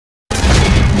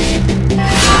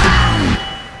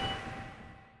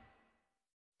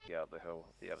up the hill,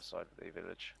 the other side of the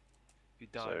village. If you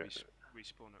die, we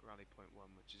respawn at rally point 1,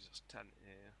 which is a tent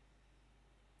here.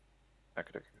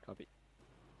 Okay. Copy.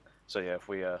 So yeah, if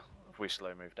we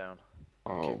slow move down,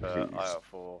 keep an eye out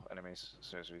for enemies as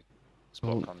soon as we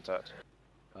spot contact.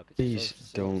 Copy. Please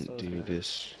don't do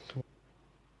this.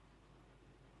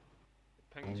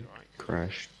 Ping's alright.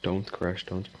 Crash. Don't crash.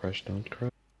 Don't crash. Don't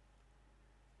crash.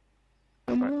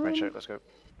 Right, main check, let's go.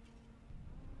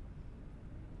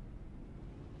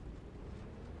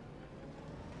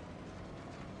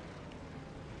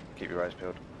 Keep your eyes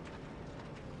peeled.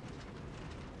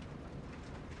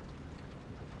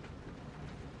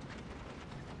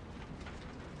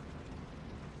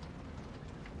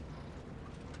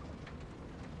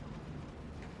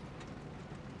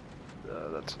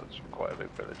 That's quite a big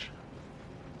village.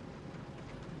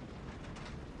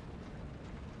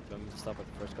 Do you want me to stop at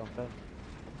the first compound?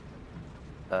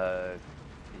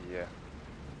 Yeah.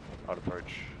 I'd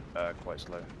approach quite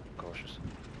slow, cautious.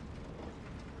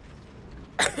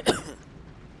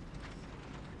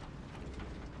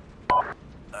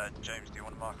 James, do you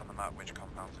want to mark on the map which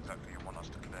compounds exactly you want us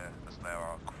to clear, as there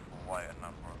are quite a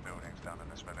number of buildings down in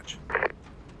this village?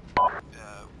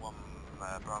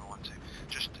 Bravo 1-2,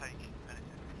 just take anything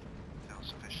you feel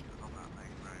sufficient along that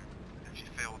main road. If you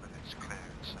feel that it's clear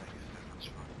and safe, then that's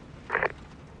fine.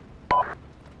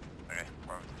 Okay,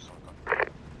 Bravo 2, solid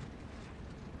copy.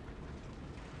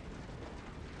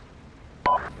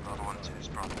 Bravo 1-2 is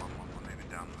Bravo 1-1, we're moving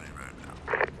down the main road now.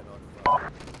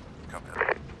 Copy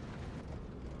that.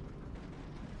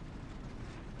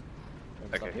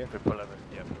 Okay, here. if we pull over,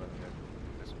 yeah, pull over here.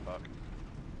 There's a park.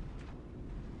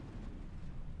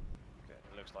 Okay,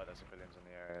 it looks like there's civilians in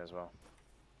the area as well.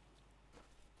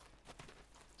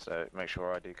 So make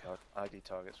sure ID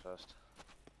targets first.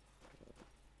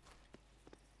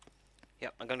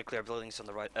 Yep, I'm going to clear buildings on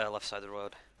the right, left side of the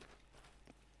road.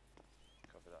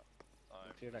 Copy that.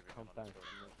 Clear that compound from the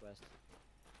northwest.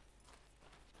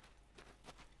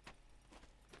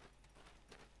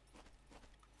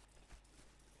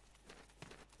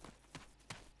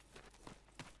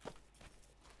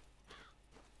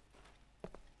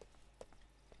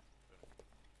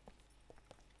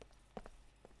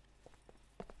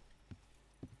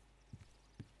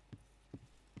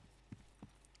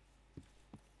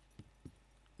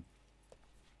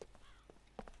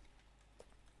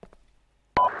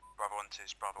 Bravo 1-2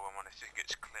 is Bravo 1-1, if you think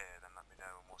it's clear then let me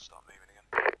know and we'll start moving again.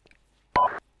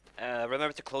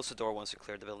 Remember to close the door once you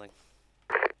clear the building.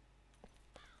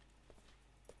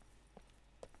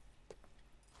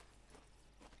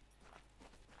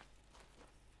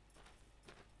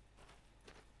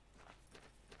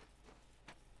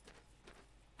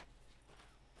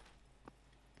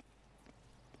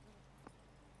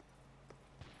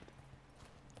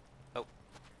 Oh.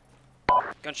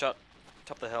 Gunshot.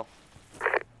 Top of the hill.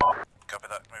 Copy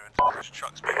that, moving to position,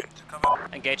 trucks moving to cover.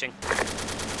 Engaging. Bravo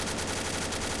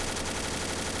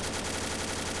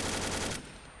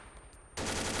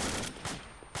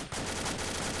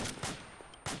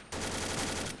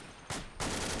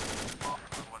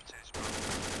 1-2 is Bravo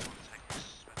 1-1, take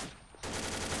this.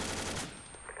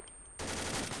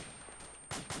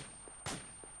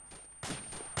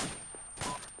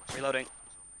 Reloading.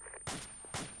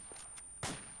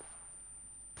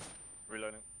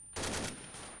 Reloading. Move to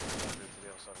the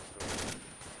other side of the building.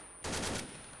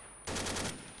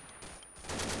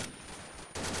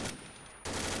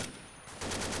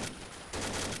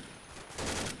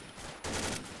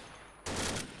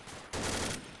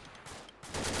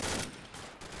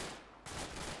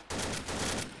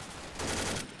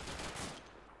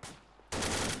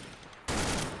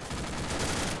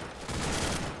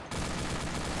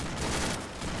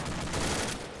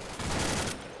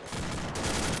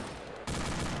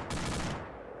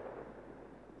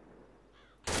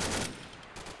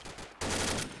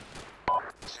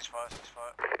 Ceasefire.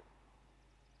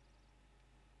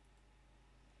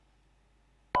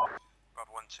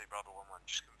 Bravo 1-2, Bravo 1-1,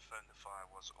 just confirm the fire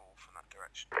was all from that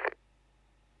direction.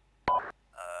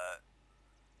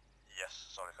 Yes,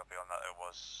 sorry, copy on that, it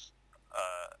was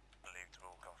believed to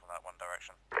all come from that one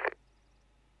direction.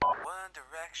 One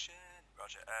direction!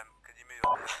 Roger, can you move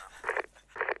up now?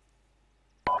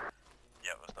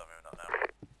 Yeah, we'll start moving up now.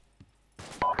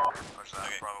 Roger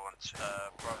that, okay. Bravo 1-2,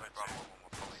 Bravo 1-1,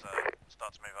 we'll probably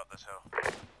start to move up this hill.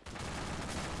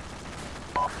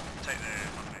 Take the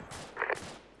underneath.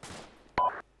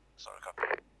 Sorry, copy.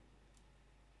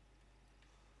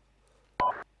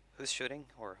 Who's shooting,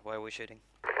 or why are we shooting?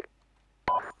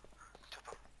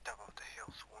 Double the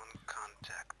hills, one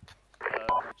contact.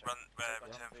 Run,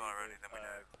 return fire only, then we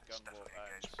know it's gun definitely walk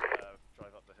engaged. and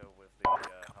drive up the hill with the Copy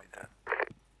Humvee. that.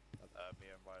 me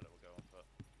and Violet will go on foot.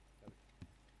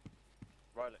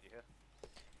 Violet, you here?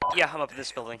 Yeah, I'm up in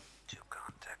this building. 2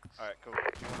 contacts. Alright, cool. Do you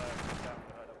wanna come down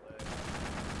the herd up there?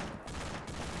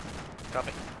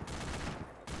 Copy.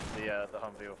 The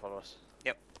Humvee will follow us.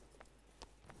 Yep.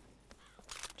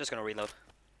 Just gonna reload.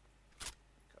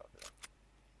 Copy that.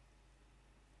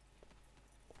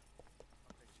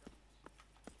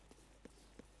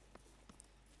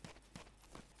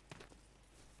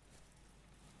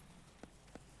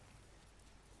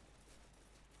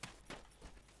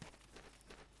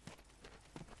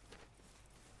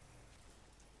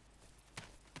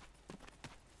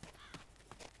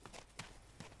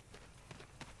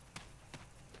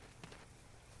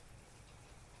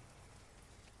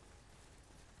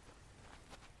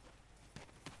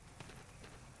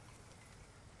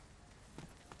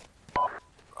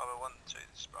 Bravo 1-2,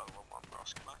 this is Bravo 1-1, we're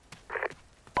asking back.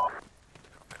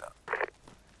 Copy that.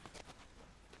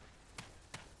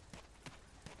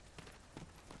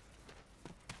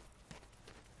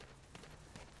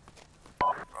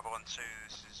 Bravo 1-2,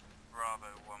 this is Bravo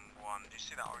 1-1. Do you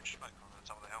see that orange smoke on the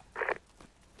top of the hill?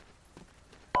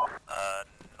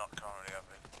 Not currently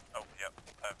over. Oh, yep,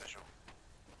 visual.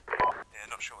 Yeah,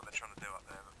 not sure what they're trying to do up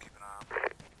there, but keep an eye out.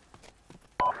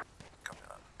 Copy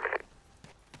that.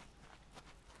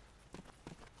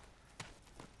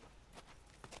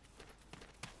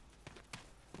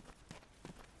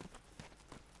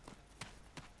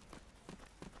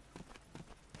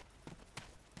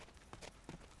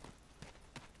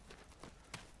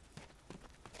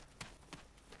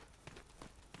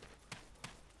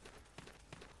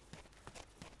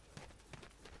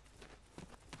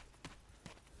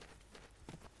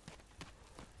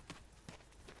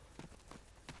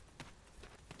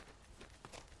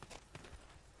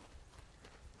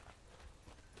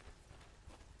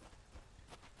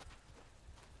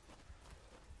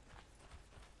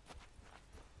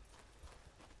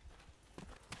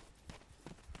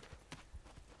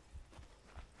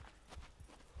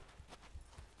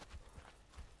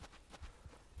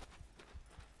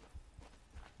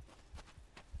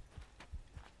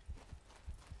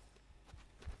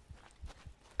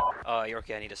 You're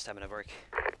okay, I need a stamina break.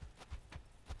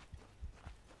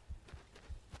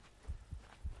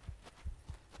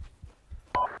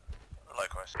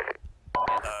 Likewise.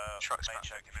 Trucks may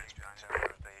check if he's behind the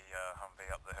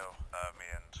Humvee up the hill. Me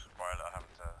and Violet are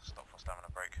having to stop for stamina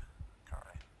break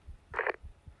currently.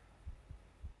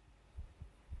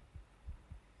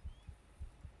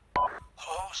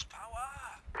 Horsepower!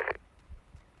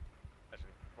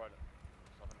 Actually, Violet,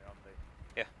 stop in the Humvee.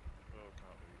 Yeah. We'll come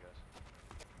up with you guys.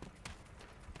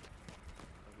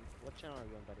 What channel are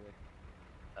you on, by the way?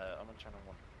 I'm on channel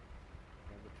 1.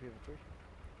 And the 303?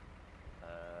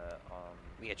 On...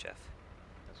 VHF.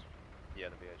 Yeah,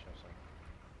 the VHF, sorry.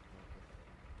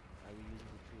 Okay. Are you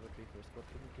using the 303 for squad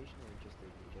communication or just the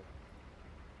VHF?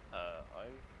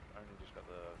 I've only just got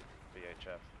the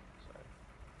VHF, so...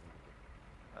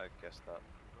 I guess that...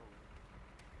 Because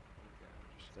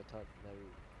I thought now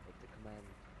that the command,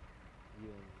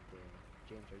 you and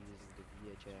James are using the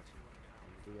VHF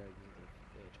and we are using the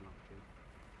 303.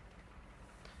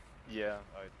 Yeah,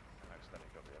 I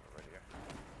accidentally got the other radio.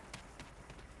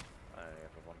 I only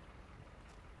have the one.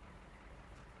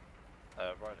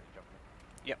 Riley, jumping in.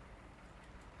 Yep.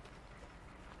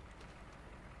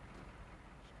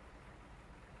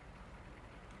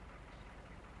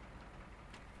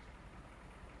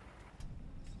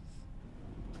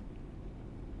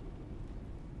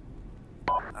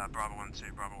 Bravo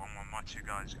 1-2, Bravo 1-1, my 2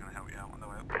 guys are going to help you out on the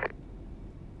way up.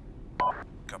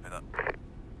 Copy that.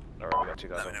 Alright, we got 2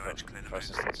 guys Let me on know when to foot clear the for road.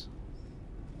 assistance.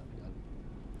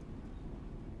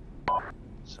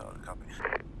 So, copy.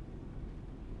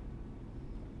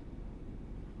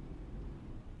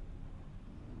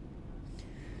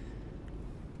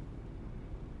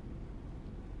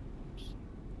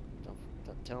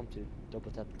 Tell him to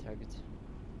double tap the targets.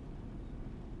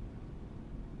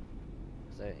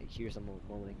 Because I hear someone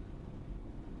moaning.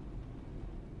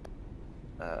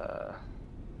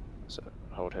 So,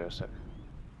 hold here a sec.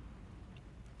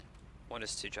 One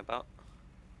is to jump out.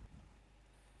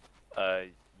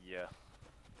 Yeah.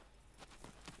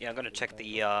 Yeah, I'm gonna check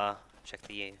the enemies.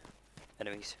 Guys,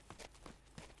 make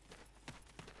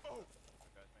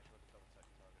sure to double check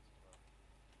the targets as well.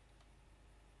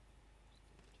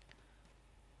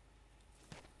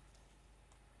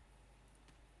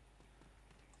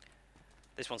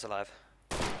 This one's alive.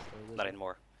 So Not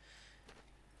anymore.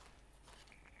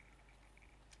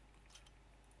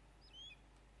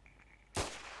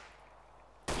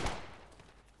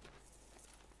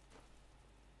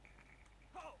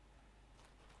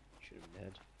 should have been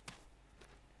dead.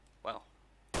 Wow.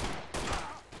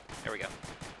 There we go.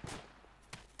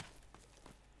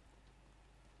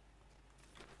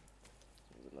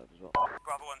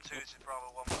 Bravo 1-2, this is Bravo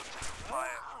 1, we're taking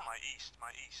fire from my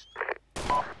east,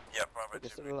 Yeah, Bravo 2.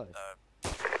 Still alive. I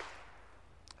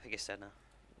think he's dead now.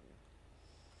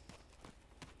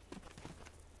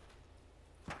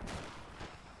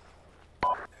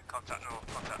 Contact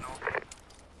north, contact north.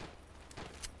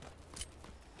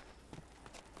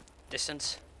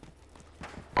 Distance.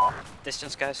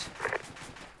 Distance, guys.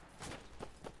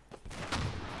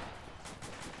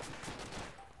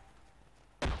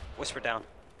 Whisper down.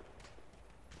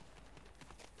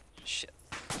 Shit.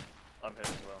 I'm here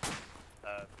as well.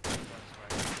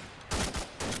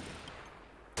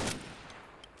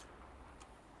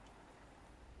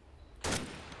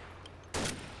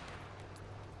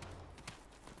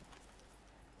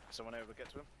 Someone able to get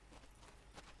to him?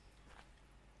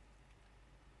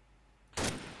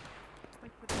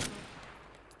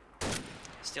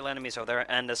 Still enemies over there,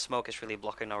 and the smoke is really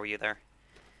blocking over you there.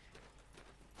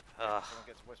 Someone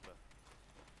get to Whisper.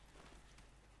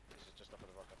 This is just up at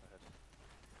the rock up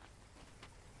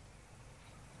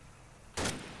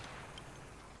ahead.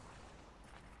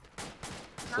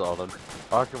 Solid.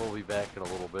 Arkham will be back in a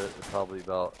little bit. It's probably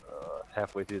about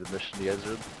halfway through the mission you guys did.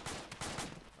 Alright.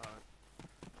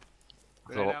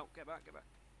 So- Grenade out, get back, get back.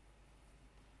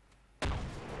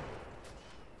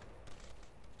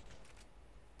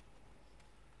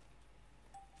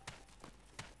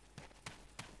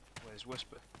 Where's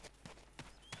Whisper?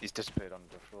 He's disappeared under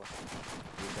the floor.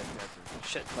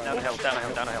 Shit, down a hill, down a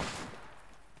hill, down a hill.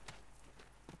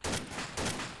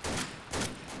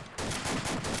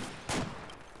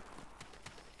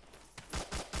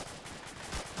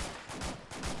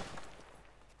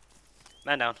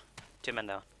 Man down. 2 men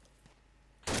down.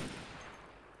 He's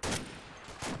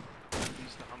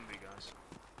the Humvee, guys.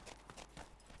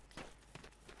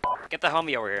 Get the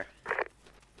Humvee over here.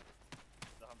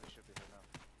 The Humvee should be here now.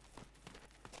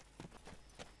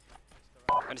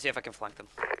 I'm gonna see if I can flank them.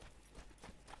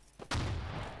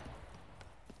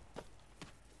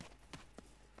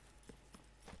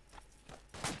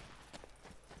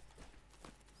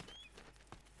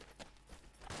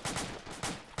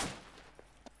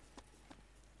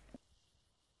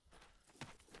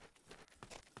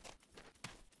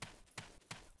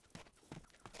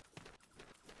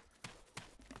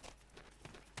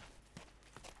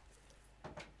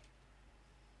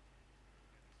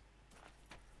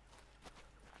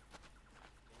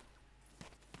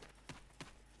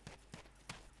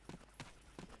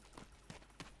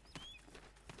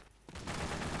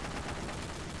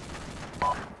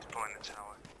 Deploying the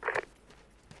tower.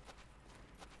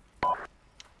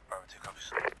 Bravo 2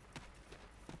 copies.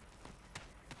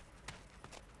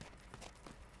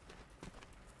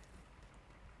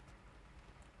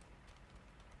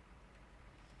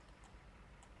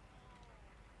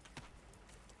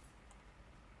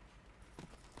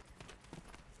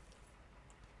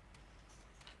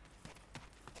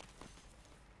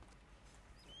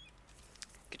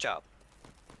 Good job.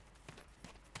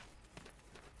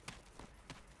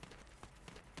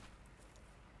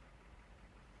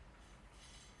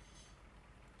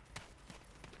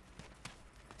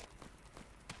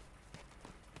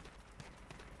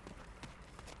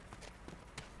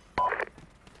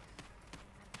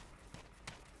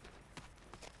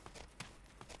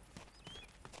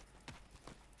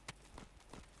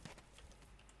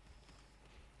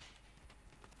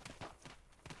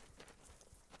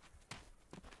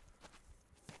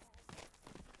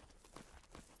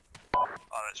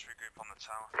 Let's regroup on the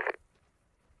tower.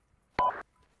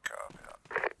 Copy that.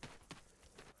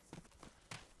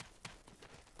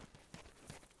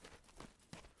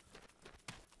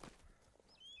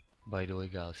 By the way,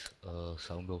 guys,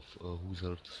 sound of who's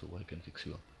hurt so I can fix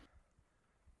you.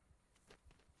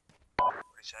 What do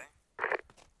you say?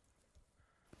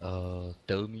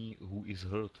 Tell me who is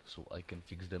hurt so I can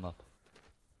fix them up.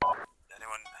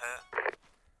 Anyone hurt?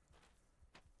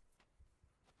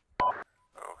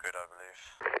 Oh, good, I believe.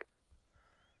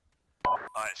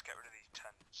 Alright, let's get rid of these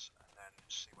tents and then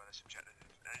see where this objective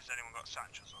is. Has anyone got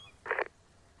satchels on them?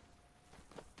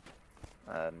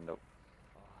 Nope.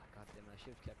 Oh, goddamn, I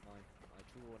should have kept mine. I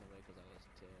threw one away because I was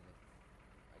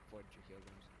like 43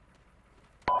 kilograms.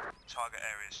 Target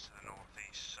areas to the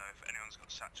northeast, so if anyone's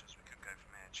got satchels, we could go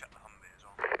from here. Check the Humvee as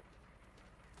well.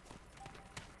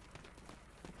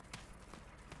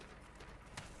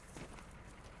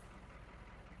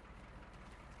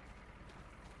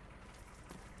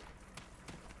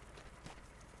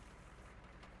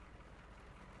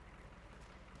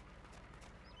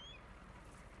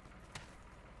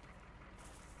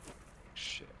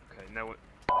 Shit, okay, no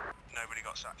Nobody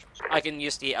got satchels. I can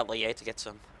use the LEA to get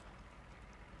some.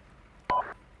 How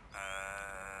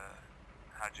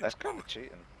do you... That's kind of cheating.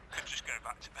 Could just go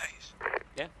back to base.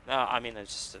 Yeah, no, I mean,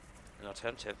 it's just an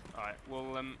alternative. Alright,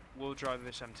 we'll drive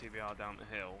this MTVR down the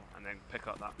hill and then pick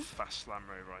up that fast Land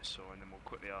Rover I saw, and then we'll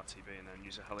quit the RTB and then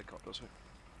use a helicopter.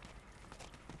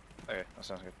 Okay, that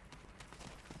sounds good.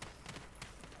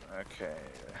 Okay,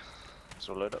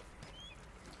 so load up.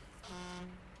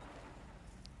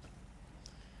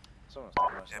 Someone's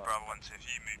taking my Yeah, slot. Bravo 1, so if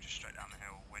you move just straight down the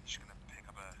hill, we're just going to pick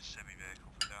up a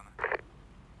semi-vehicle from down there.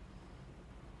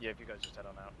 Yeah, if you guys just head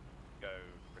on out, go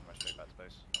pretty much straight back to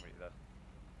base. I'll meet you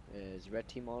there. Is red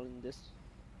team all in this?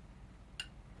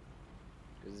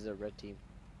 Because this is a red team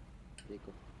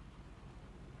vehicle.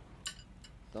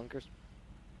 Dunkers?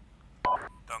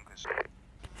 Dunkers.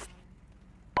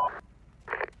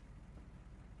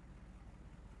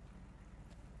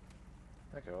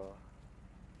 Okay, well.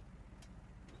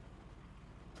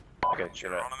 Okay,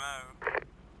 Geronimo.